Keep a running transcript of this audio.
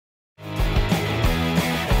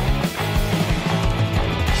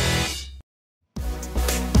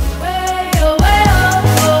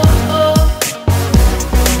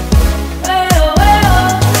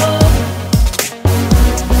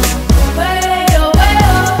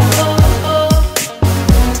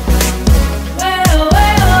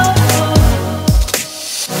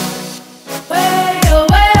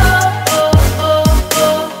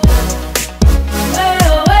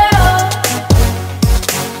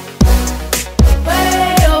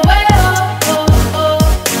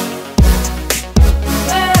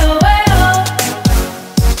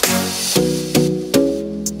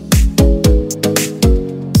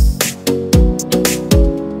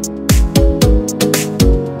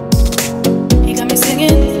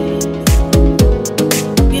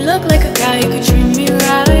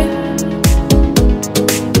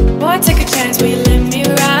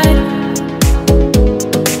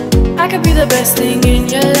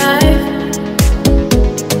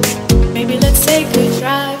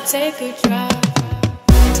take a drive.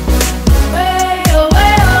 Way oh,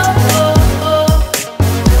 way oh, oh, oh.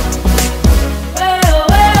 Way oh,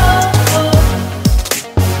 way oh, oh.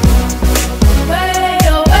 Way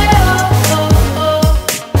oh, way oh, oh, oh.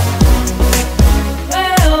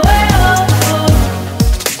 Way oh, way oh, oh.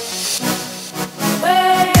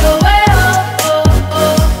 Way oh, way oh, oh,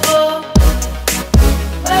 oh.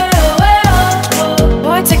 Way oh, way oh, oh.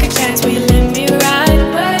 Boy, take a chance, will you let me ride?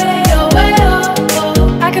 Way oh, way oh,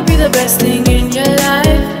 oh. I could be the best thing in your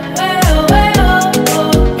life. Way oh, way oh,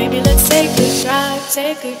 oh. Maybe let's take a drive,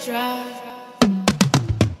 take a drive.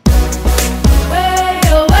 Way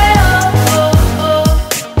oh, way oh, oh, oh.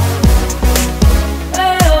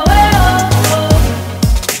 Way oh, way oh, oh.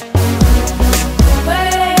 Way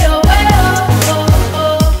oh, way oh, oh,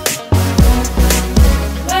 oh.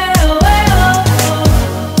 Way oh, way oh, oh.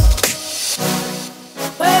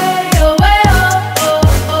 Way oh, way oh, oh,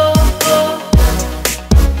 oh.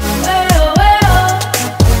 Way oh, way oh.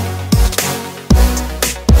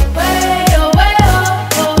 Way oh, way oh,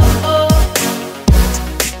 oh, oh.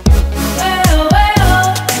 Way oh, way oh.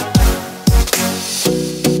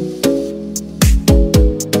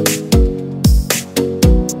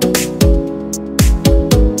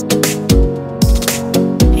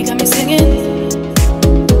 You got me singing.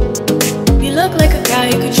 You look like a guy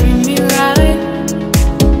who could treat me right.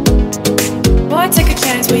 Boy, take a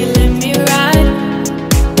chance, will you let me ride?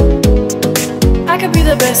 I could be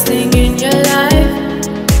the best thing in your life.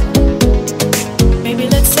 Maybe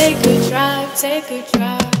let's take a drive, take a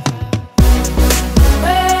drive.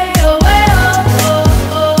 Way oh, way oh, oh,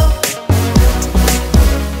 oh.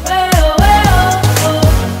 Way oh, way oh, oh.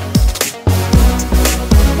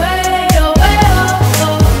 Way oh, way oh,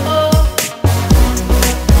 oh, oh.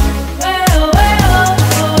 Way oh, way oh,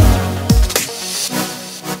 oh.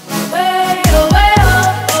 Way oh, way oh,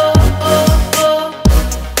 oh, oh.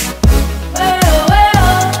 Way oh, way oh,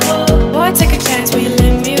 oh. Boy, take a chance, will you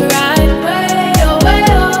let me ride? Way oh, way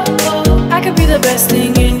oh, oh. I could be the best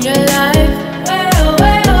thing in your life. Way oh,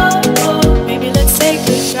 way oh, oh. Maybe let's take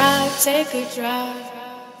a drive, take a drive.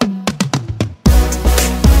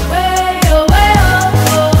 Way oh, way oh,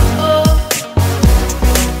 oh, oh.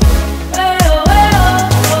 Way oh, way oh,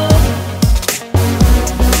 oh.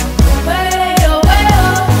 Way oh, way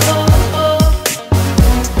oh, oh, oh.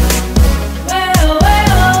 Way oh, way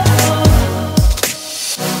oh, oh.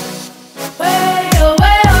 Way oh,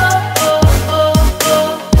 way oh, oh, oh.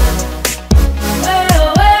 Way oh,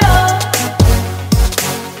 way oh.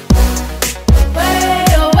 Way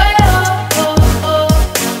oh, way oh, oh, oh.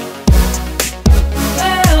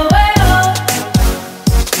 Way oh, way oh.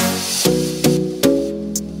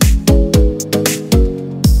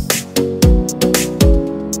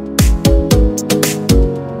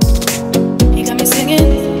 You got me singing.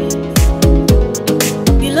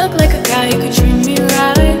 You look like a guy who could treat me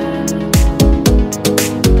right.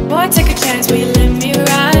 Boy, take a chance, will you let me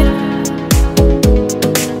ride?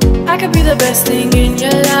 I could be the best thing in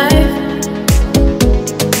your life.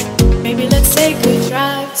 Maybe let's take a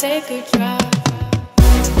drive, take a drive.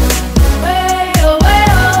 Way oh, way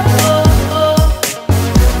oh, oh, oh.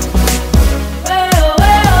 Way oh,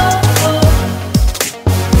 way oh, oh.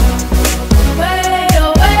 Way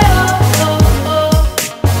oh, way oh, oh, oh.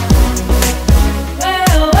 Way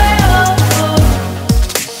oh, way oh, oh.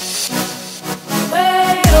 Way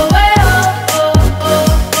oh, way oh, oh,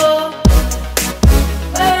 oh.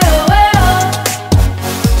 Way oh, way oh.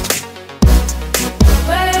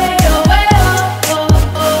 Way oh, way oh, oh,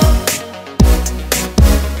 oh.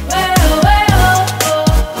 Way oh, way oh, oh.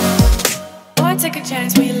 Boy, take a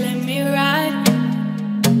chance, will you let me ride?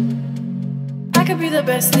 I could be the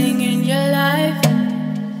best thing in your life.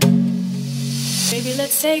 Maybe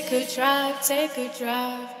let's take a drive, take a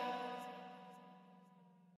drive.